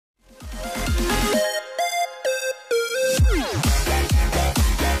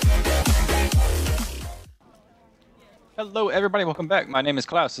Hello, everybody. Welcome back. My name is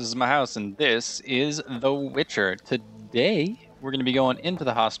Klaus. This is my house, and this is The Witcher. Today, we're going to be going into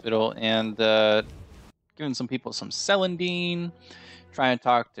the hospital and giving some people some celandine, trying to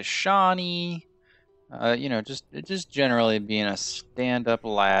talk to Shawnee. Just generally being a stand-up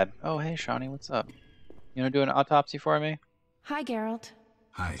lad. Oh, hey, Shawnee, what's up? You want to do an autopsy for me? Hi, Geralt.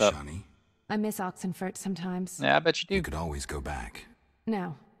 Hi, What's up? Shawnee. I miss Oxenfurt sometimes. Yeah, I bet you do. You could always go back.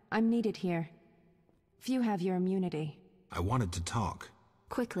 No, I'm needed here. Few have your immunity. I wanted to talk.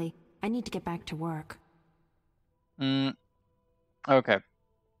 Quickly, I need to get back to work. Okay.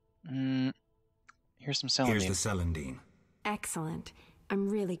 Here's some celandine. Here's the celandine. Excellent. I'm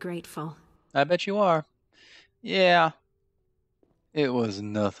really grateful. I bet you are. Yeah. It was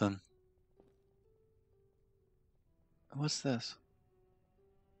nothing. What's this?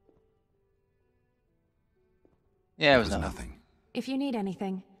 Yeah, it was nothing. If you need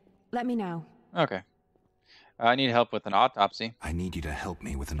anything, let me know. Okay. I need help with an autopsy. I need you to help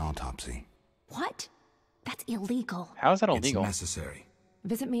me with an autopsy. What? That's illegal. How is that illegal? It's necessary.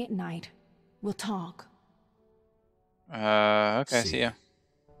 Visit me at night. We'll talk. Okay, see ya.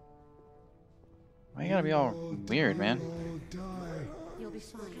 Why you gotta be all weird, man? You'll be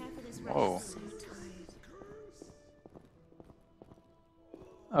fine. Whoa.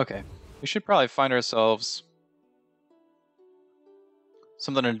 Okay. We should probably find ourselves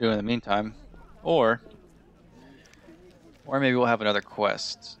something to do in the meantime. Or maybe we'll have another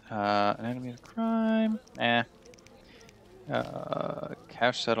quest. Anatomy of crime.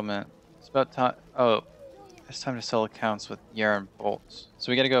 Cash settlement. It's about time. Oh, it's time to sell accounts with Yaron Bolt.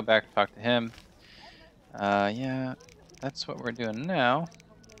 So we gotta go back and talk to him. Yeah, that's what we're doing now.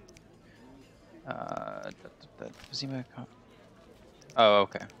 Oh,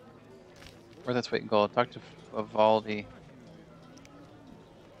 okay. Where's that weight in gold? Talk to Vivaldi.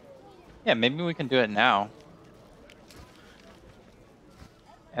 Yeah, maybe we can do it now.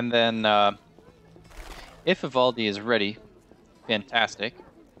 And then, if Vivaldi is ready, fantastic.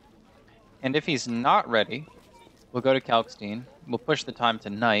 And if he's not ready, we'll go to Kalkstein. We'll push the time to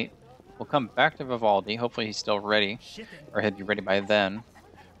night. We'll come back to Vivaldi. Hopefully he's still ready, or he'll be ready by then.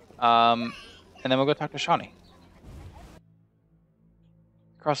 And then we'll go talk to Shawnee.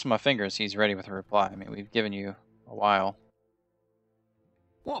 Crossing my fingers, he's ready with a reply. I mean, we've given you a while.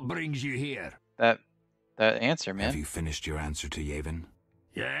 What brings you here? That answer, man. Have you finished your answer to Yavin?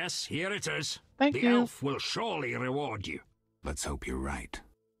 Yes, here it is. Thank the you. elf will surely reward you. Let's hope you're right.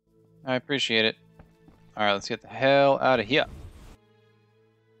 I appreciate it. Alright, let's get the hell out of here.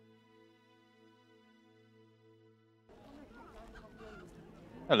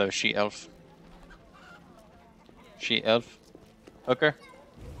 Hello, she-elf. She-elf. Hooker?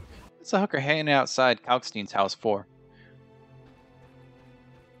 What's a hooker hanging outside Kalkstein's house for?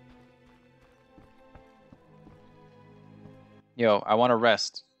 Yo, I want to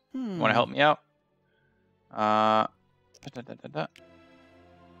rest. Want to help me out? Alright,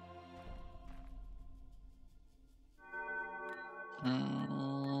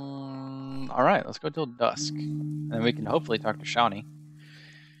 let's go till dusk. And then we can hopefully talk to Shawnee.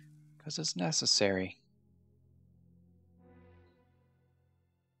 Because it's necessary.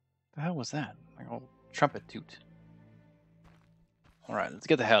 The hell was that? Like a old trumpet toot. Alright, let's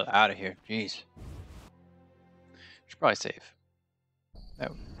get the hell out of here. Jeez. Should probably save.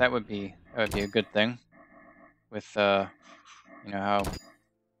 That would be a good thing. With you know how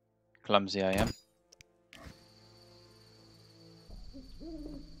clumsy I am.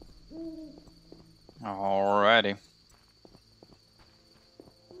 Alrighty.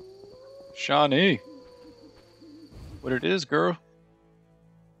 Shawnee. What it is, girl?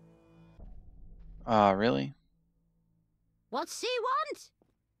 Really? What's he want?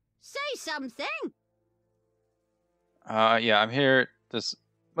 Say something. Yeah, I'm here to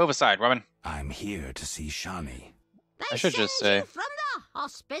move aside, woman. I'm here to see Shawnee. They I should just say. You from the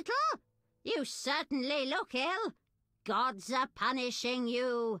hospital? You certainly look ill. Gods are punishing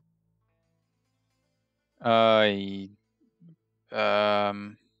you. Yeah,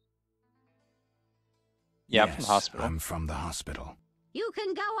 Yes, I'm from the hospital. I'm from the hospital. You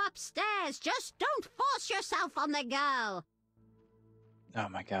can go upstairs. Just don't force yourself on the girl. Oh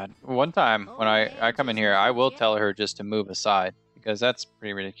my god. One time when I come in here, I will tell her just to move aside. Because that's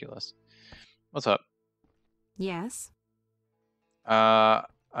pretty ridiculous. What's up? Yes? I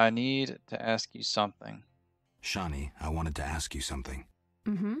need to ask you something. Shawnee, I wanted to ask you something.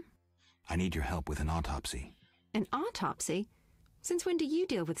 Mm-hmm. I need your help with an autopsy. An autopsy? Since when do you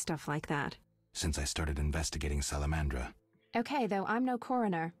deal with stuff like that? Since I started investigating Salamandra. Okay, though I'm no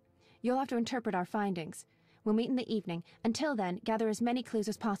coroner. You'll have to interpret our findings. We'll meet in the evening. Until then, gather as many clues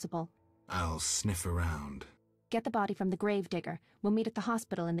as possible. I'll sniff around. Get the body from the gravedigger. We'll meet at the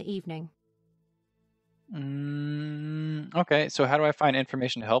hospital in the evening. Okay, so how do I find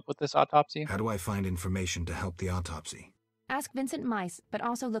information to help with this autopsy? How do I find information to help the autopsy? Ask Vincent Mice, but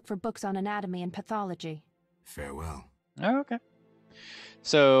also look for books on anatomy and pathology. Farewell. Oh, okay.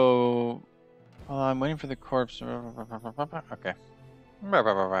 So, while I'm waiting for the corpse. Okay.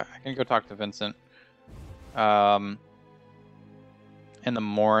 I can go talk to Vincent. In the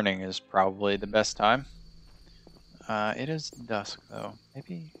morning is probably the best time. It is dusk though.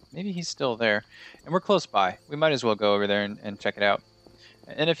 Maybe he's still there, and we're close by. We might as well go over there and check it out.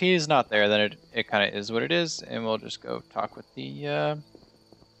 And if he's not there, then it kind of is what it is, and we'll just go talk with the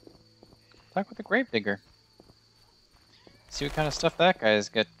gravedigger. See what kind of stuff that guy's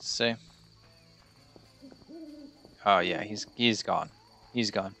got to say. Oh yeah, he's gone. He's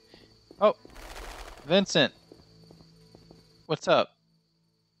gone. Oh, Vincent, what's up?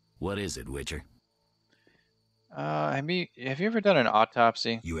 What is it, Witcher? Have you ever done an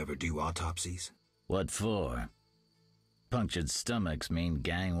autopsy? You ever do autopsies? What for? Punctured stomachs mean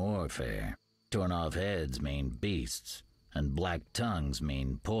gang warfare. Torn off heads mean beasts. And black tongues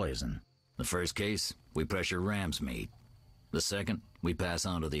mean poison. The first case, we pressure ram's meat. The second, we pass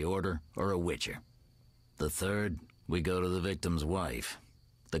on to the Order or a Witcher. The third, we go to the victim's wife.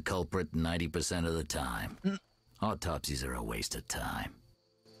 The culprit 90% of the time. Autopsies are a waste of time.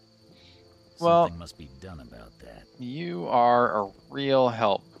 Well, something must be done about that. You are a real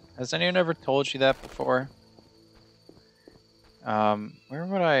help. Has anyone ever told you that before? Where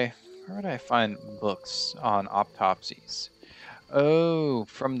would I find books on autopsies? Oh,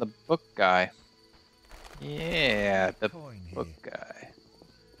 from the book guy. Yeah, the book guy.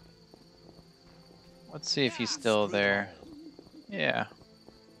 Let's see if he's still there. Yeah.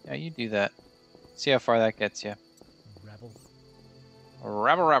 Yeah, you do that. See how far that gets you. Rabble.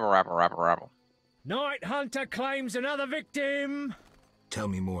 Night Hunter claims another victim! Tell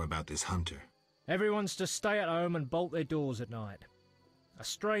me more about this hunter. Everyone's to stay at home and bolt their doors at night. A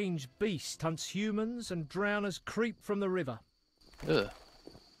strange beast hunts humans and drowners creep from the river. Ugh.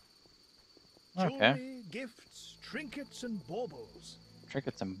 Okay. Jewelry, gifts, trinkets, and baubles.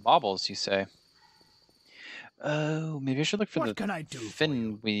 Trinkets and baubles, you say? Oh, maybe I should look for What the can I do for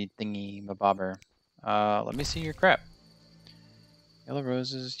finweed thingy, mabobber. Let me see your crap. Yellow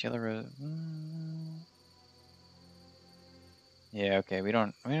roses. Yeah, okay, we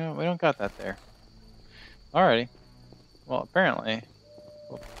don't got that there. Alrighty. Well, apparently,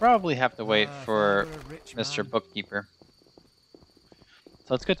 we'll probably have to wait for Mr. Bookkeeper.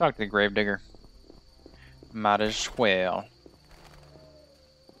 So let's go talk to the gravedigger. Might as well.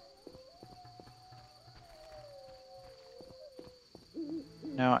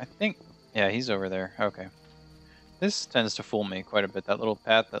 No, I think, yeah, he's over there. Okay. This tends to fool me quite a bit. That little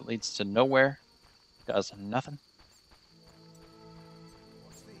path that leads to nowhere does nothing.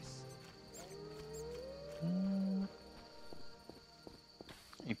 What's this?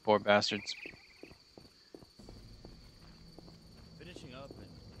 You poor bastards. Finishing up and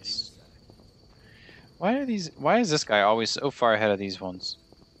hitting the sack. Why is this guy always so far ahead of these ones?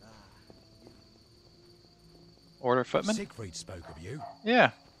 Order footman? Siegfried spoke of you. Yeah.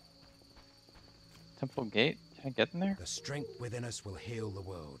 Temple gate? Can I get in there? The strength within us will heal the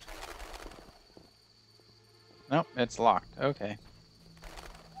world. Nope, it's locked. Okay.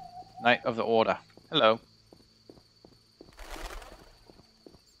 Knight of the Order. Hello.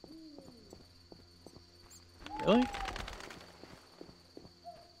 Really?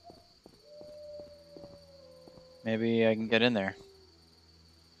 Maybe I can get in there.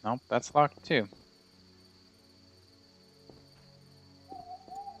 Nope, that's locked too.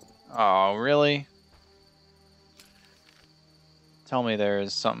 Oh, really? Tell me there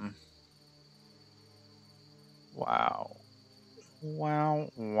is something. Wow. Wow.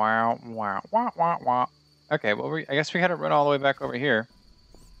 Okay, well, I guess we gotta run all the way back over here.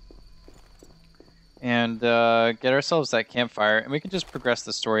 And get ourselves that campfire, and we can just progress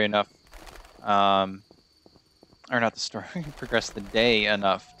the story enough. Or not the story, we can progress the day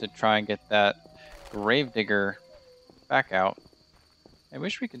enough to try and get that gravedigger back out. I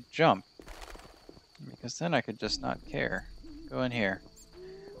wish we could jump, because then I could just not care. Go in here.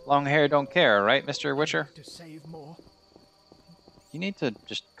 Long hair don't care, right, Mr. Witcher? To save more. You need to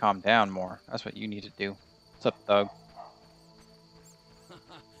just calm down more. That's what you need to do. What's up, thug?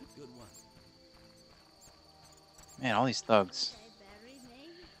 Good one. Man, all these thugs.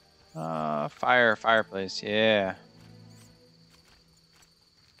 Fireplace, yeah.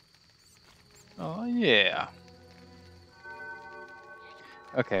 Oh, yeah.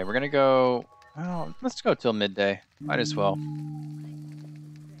 Okay, we're gonna go... Well, let's go till midday. Might as well.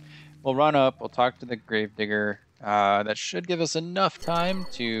 We'll run up. We'll talk to the gravedigger. That should give us enough time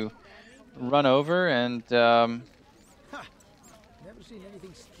to run over and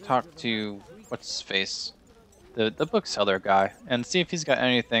talk to what's his face, the bookseller guy, and see if he's got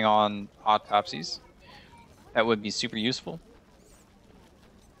anything on autopsies. That would be super useful.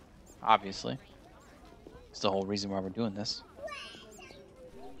 Obviously, it's the whole reason why we're doing this.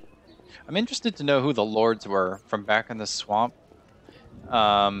 I'm interested to know who the lords were from back in the swamp.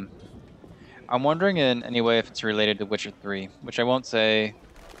 I'm wondering in any way if it's related to Witcher 3, which I won't say,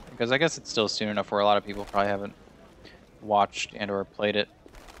 because I guess it's still soon enough where a lot of people probably haven't watched and or played it.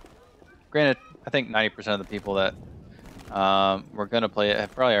 Granted, I think 90% of the people that were going to play it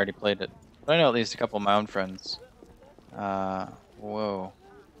have probably already played it. But I know at least a couple of my own friends. Whoa.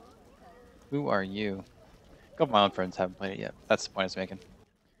 Who are you? A couple of my own friends haven't played it yet. That's the point I was making.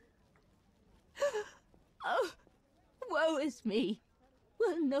 Oh, woe is me.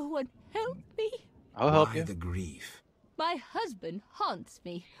 Will no one help me? I'll help you. Why the grief? My husband haunts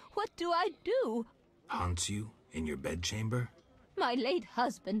me. What do I do? Haunts you? In your bedchamber? My late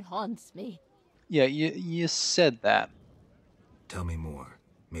husband haunts me. Yeah, you said that. Tell me more.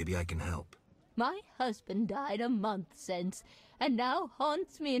 Maybe I can help. My husband died a month since, and now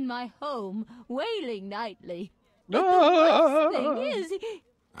haunts me in my home, wailing nightly. But the worst thing is,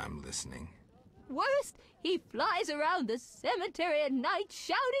 I'm listening. worst, he flies around the cemetery at night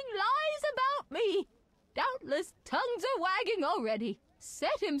shouting lies about me. Doubtless tongues are wagging already.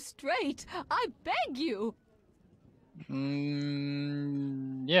 Set him straight, I beg you.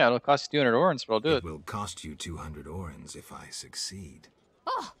 Yeah, it'll cost you 200 orens, but I'll do it. It will cost you 200 orens if I succeed.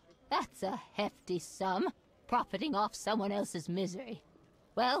 Oh, that's a hefty sum, profiting off someone else's misery.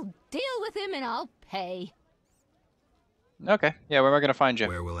 Well, deal with him and I'll pay. Okay, yeah, where am I going to find you?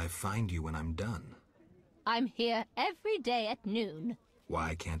 Where will I find you when I'm done? I'm here every day at noon.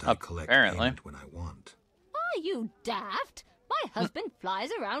 Why can't I collect Apparently. payment when I want? Are you daft? My husband flies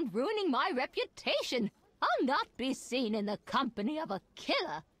around ruining my reputation. I'll not be seen in the company of a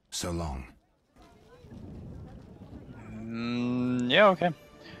killer. So long. Yeah, okay.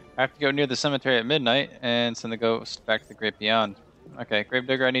 I have to go near the cemetery at midnight and send the ghost back to the great beyond. Okay,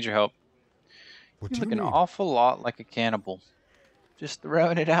 Gravedigger, I need your help. What You do look you an need? awful lot like a cannibal. Just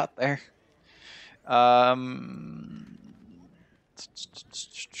throwing it out there.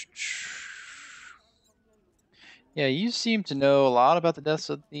 Yeah, you seem to know a lot about the deaths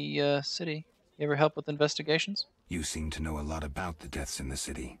of the city. You ever help with investigations? You seem to know a lot about the deaths in the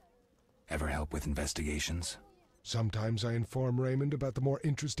city. Ever help with investigations? Sometimes I inform Raymond about the more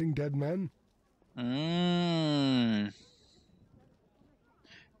interesting dead men.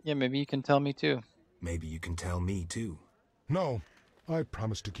 Yeah, maybe you can tell me too. Maybe you can tell me too. No, I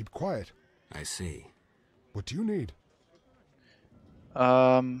promise to keep quiet. I see. What do you need?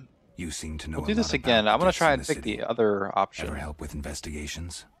 You seem to know We'll a do lot this about again. the I'm gonna deaths try in and the pick city. the other option. Ever help with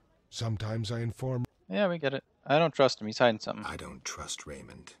investigations? Sometimes I inform... Yeah, we get it. I don't trust him. He's hiding something. I don't trust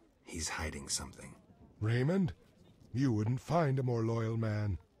Raymond. He's hiding something. Raymond? You wouldn't find a more loyal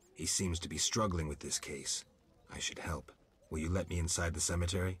man. He seems to be struggling with this case. I should help. Will you let me inside the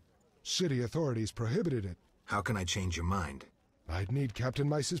cemetery? City authorities prohibited it. How can I change your mind? I'd need Captain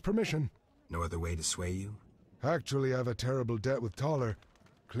Mice's permission. No other way to sway you? Actually, I have a terrible debt with Toller.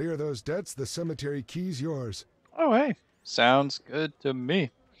 Clear those debts, the cemetery key's yours. Oh, hey. Sounds good to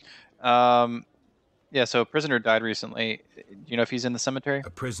me. Yeah, so a prisoner died recently. Do you know if he's in the cemetery? A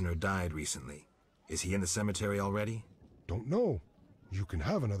prisoner died recently. Is he in the cemetery already? Don't know. You can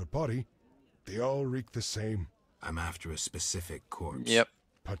have another body. They all reek the same. I'm after a specific corpse. Yep.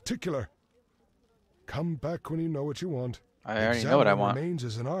 Particular. Come back when you know what you want. I already know what I want. Remains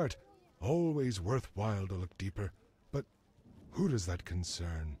is an art. Always worthwhile to look deeper. But who does that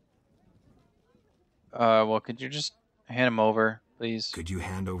concern? Well, could you just hand him over, please? Could you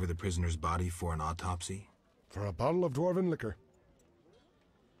hand over the prisoner's body for an autopsy? For a bottle of Dwarven liquor.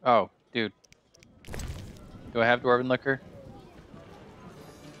 Oh, dude. Do I have Dwarven liquor?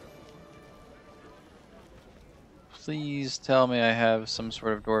 Please tell me I have some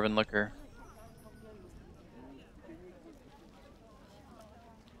sort of Dwarven liquor.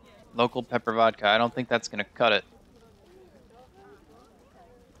 Local pepper vodka. I don't think that's gonna cut it.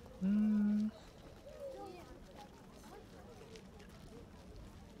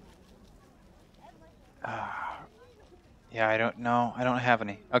 Yeah, I don't know. I don't have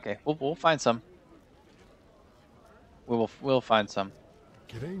any. Okay, we'll find some. We'll find some.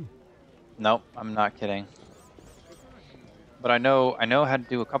 Kidding? Nope, I'm not kidding. But I know how to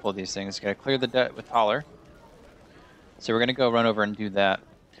do a couple of these things. Gotta clear the debt with Toller. So we're gonna go run over and do that.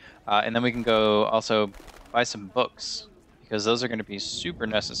 And then we can go also buy some books. because those are going to be super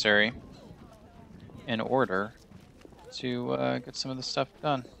necessary in order to get some of the stuff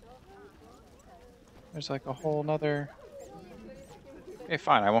done. There's like a whole nother... Okay,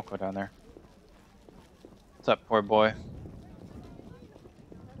 fine, I won't go down there. What's up, poor boy?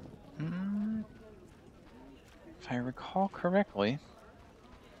 If I recall correctly,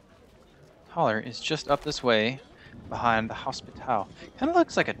 Thaler is just up this way behind the hospital. Kind of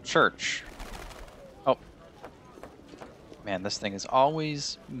looks like a church. Oh. Man, this thing is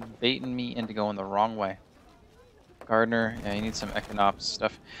always baiting me into going the wrong way. Gardener, yeah, you need some Econops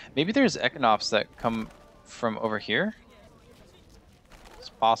stuff. Maybe there's Econops that come from over here? It's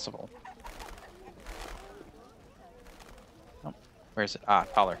possible. Oh, where is it? Ah,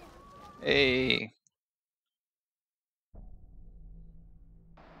 Thaler. Hey.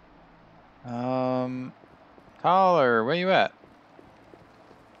 Thaler, where you at?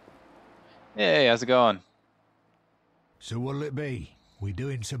 Hey, how's it going? So what'll it be? We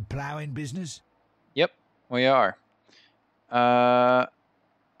doing some ploughing business? Yep, we are. Oh,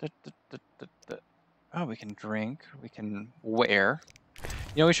 we can drink. We can wear.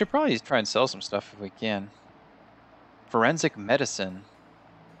 You know, we should probably try and sell some stuff if we can. Forensic medicine.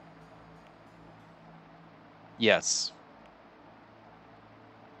 Yes.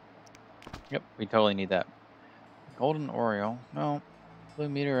 Yep, we totally need that. Golden Oriole. No. Blue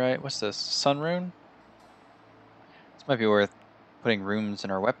meteorite. What's this? Sun rune? This might be worth putting runes in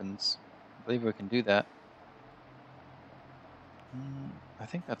our weapons. I believe we can do that. I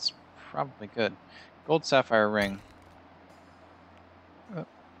think that's probably good. Gold sapphire ring. Oh,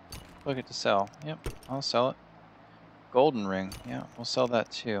 look at to sell. Yep, I'll sell it. Golden ring. Yeah, we'll sell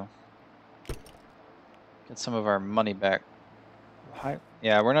that too. Get some of our money back.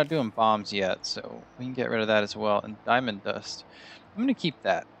 Yeah, we're not doing bombs yet, so we can get rid of that as well. And diamond dust. I'm going to keep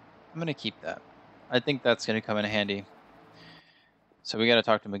that. I think that's going to come in handy. So we got to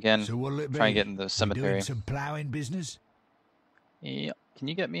talk to him again. So what'll it be? Try and get in the cemetery. Doing some ploughing business? Yeah. Can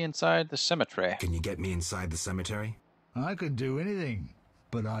you get me inside the cemetery? Can you get me inside the cemetery? I can do anything,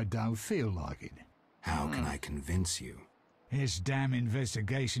 but I don't feel like it. How can I convince you? This damn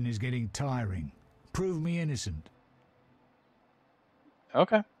investigation is getting tiring. Prove me innocent.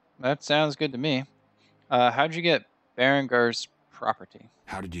 Okay, that sounds good to me. How'd you get Berengar's property?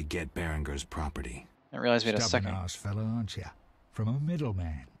 How did you get Berengar's property? I didn't realize we had a second. Stubborn-ass fellow, aren't you? From a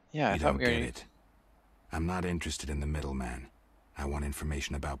middleman. Yeah, I thought we don't were... get it. I'm not interested in the middleman. I want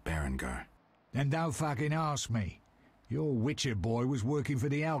information about Berengar. Then don't fucking ask me. Your Witcher boy was working for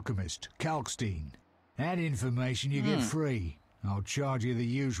the alchemist, Kalkstein. That information you get free. I'll charge you the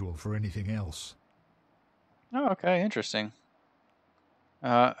usual for anything else. Oh, okay, interesting.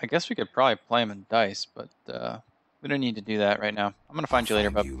 I guess we could probably play him in dice, but we don't need to do that right now. I'm gonna find you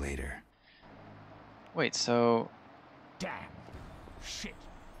later, bub. Wait, so... Damn. Shit.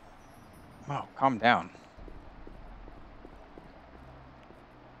 Oh, calm down.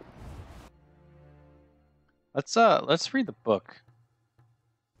 Let's read the book.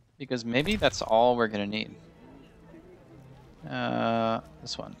 Because maybe that's all we're gonna need.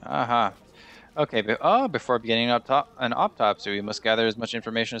 This one. Aha. Okay, but before beginning an autopsy, we must gather as much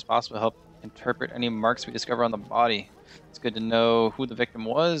information as possible to help interpret any marks we discover on the body. It's good to know who the victim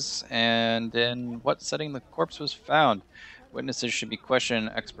was and in what setting the corpse was found. Witnesses should be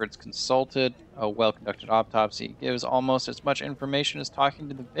questioned, experts consulted. A well-conducted autopsy gives almost as much information as talking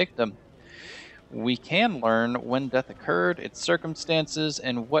to the victim. We can learn when death occurred, its circumstances,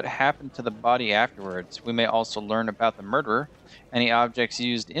 and what happened to the body afterwards. We may also learn about the murderer, any objects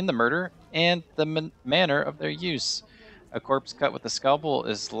used in the murder, and the manner of their use. A corpse cut with a scalpel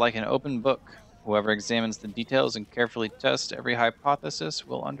is like an open book. Whoever examines the details and carefully tests every hypothesis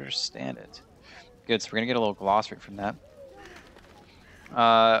will understand it. Good, so we're gonna get a little glossary from that.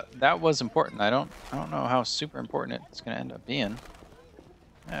 That was important. I don't know how super important it's gonna end up being.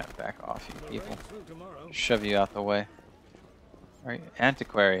 Back off, you people. Shove you out the way. Alright,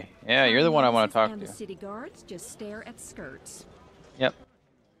 antiquary. Yeah, you're the one I want to talk to. The city guards just stare at skirts. Yep.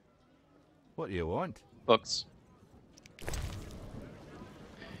 What do you want? Books.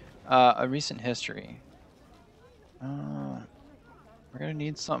 A recent history. We're gonna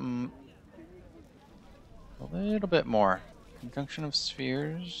need something a little bit more. Conjunction of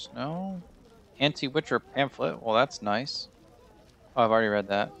spheres. No. Anti-Witcher pamphlet. Well, that's nice. Oh, I've already read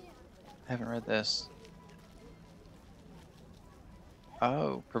that. I haven't read this.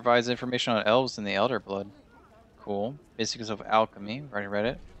 Oh, provides information on elves and the Elder Blood. Cool. Basics of alchemy. Already read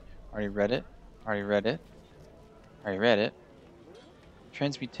it. Already read it. Already read it. Already read it.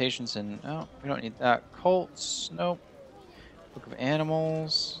 Transmutations and... Oh, we don't need that. Cults. Nope. Book of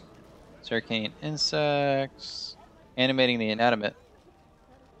Animals. Arcane insects. Animating the inanimate.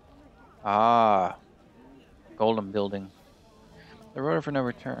 Ah. Golden building. The road for no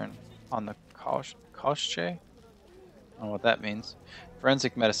return. On the Koshche? I don't know what that means.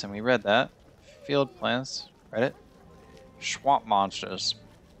 Forensic medicine. We read that. Field plants. Read it. Swamp monsters.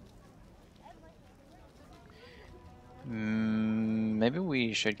 Maybe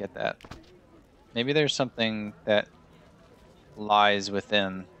we should get that. Maybe there's something that lies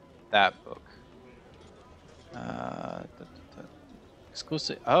within that book.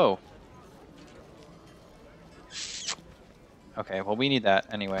 Exclusive. Oh. Okay, well, we need that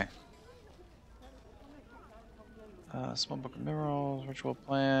anyway. Small book of minerals, ritual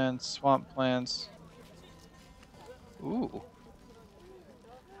plants, swamp plants. Ooh.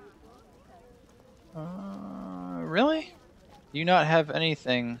 Really? Do you not have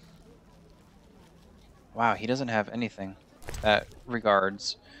anything? Wow, he doesn't have anything that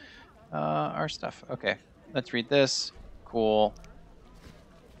regards our stuff. Okay, let's read this. Cool.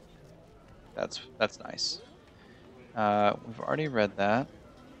 That's nice. We've already read that.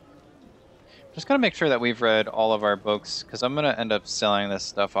 Just gotta make sure that we've read all of our books, because I'm gonna end up selling this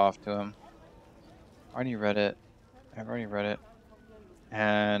stuff off to him. Already read it. I've already read it.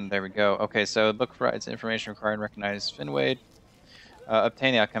 And there we go. Okay, so the book provides information required to recognize Finwade.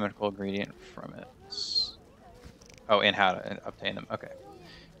 Obtain the alchemical ingredient from it. Oh, and how to obtain them. Okay.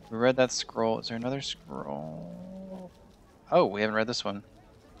 We read that scroll. Is there another scroll? Oh, we haven't read this one.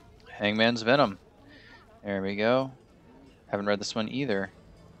 Hangman's Venom. There we go. Haven't read this one either.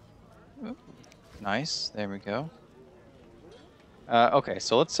 Ooh, nice. There we go. Okay,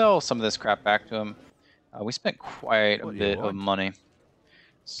 so let's sell some of this crap back to him. We spent quite a bit of money.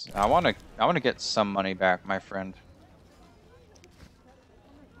 So I want to get some money back, my friend.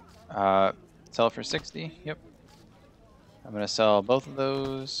 Sell it for 60. Yep. I'm gonna sell both of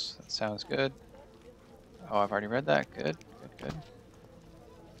those. That sounds good. Oh, I've already read that. Good. Good.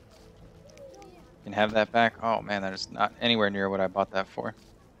 Can have that back. Oh man, that is not anywhere near what I bought that for.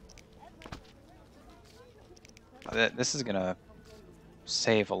 This is gonna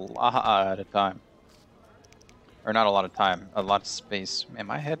save a lot of time. Or not a lot of time, a lot of space. Man,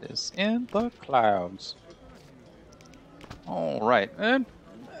 my head is in the clouds. Alright, and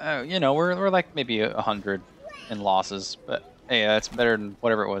you know, we're like maybe 100 in losses, but hey, that's better than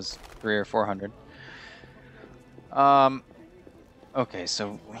whatever it was, 300 or 400. Okay,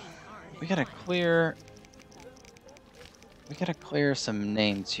 so we gotta clear some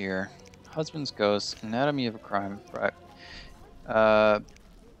names here. Husband's ghost, anatomy of a crime, right?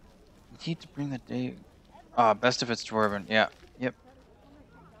 Need to bring the day. Best if it's Dwarven. Yeah. Yep.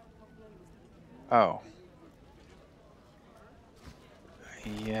 Oh.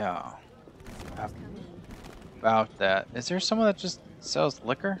 Yeah. About that. Is there someone that just sells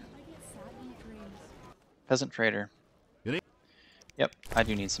liquor? Peasant trader. Yep, I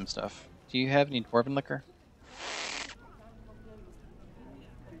do need some stuff. Do you have any Dwarven liquor?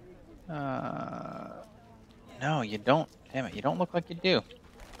 No, you don't. Damn it, you don't look like you do.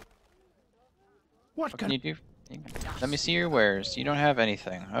 What can you do? Let me see your wares. You don't have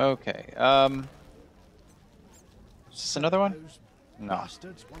anything. Okay. Is this another one? No.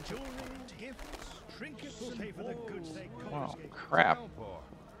 Oh, crap.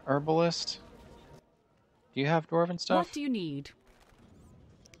 Herbalist? Do you have Dwarven stuff? What do you need?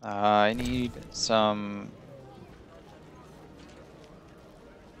 I need some...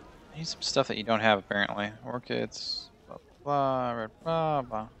 I need some stuff that you don't have, apparently. Orchids, blah, blah, red, blah,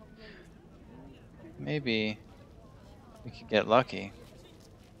 blah. Maybe we could get lucky.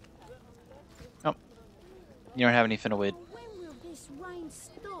 Nope. You don't have any Finwade.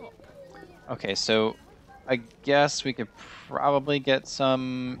 Okay, so I guess we could probably get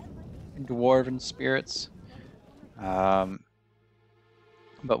some Dwarven spirits. But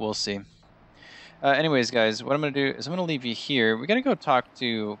we'll see. Anyways, guys, what I'm going to do is I'm going to leave you here. We're going to go talk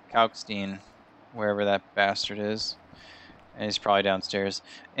to Kalkstein, wherever that bastard is. And he's probably downstairs.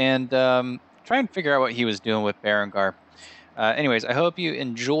 And try and figure out what he was doing with Berengar. Anyways, I hope you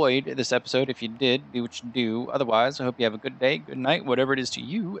enjoyed this episode. If you did, do what you do. Otherwise, I hope you have a good day, good night, whatever it is to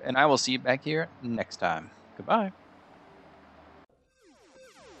you. And I will see you back here next time. Goodbye.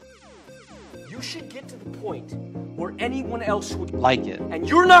 You should get to the point where anyone else would like it. And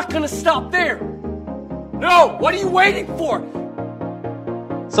you're not gonna stop there! No! What are you waiting for?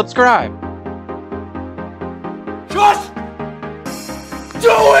 Subscribe! Just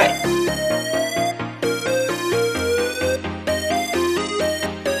do it!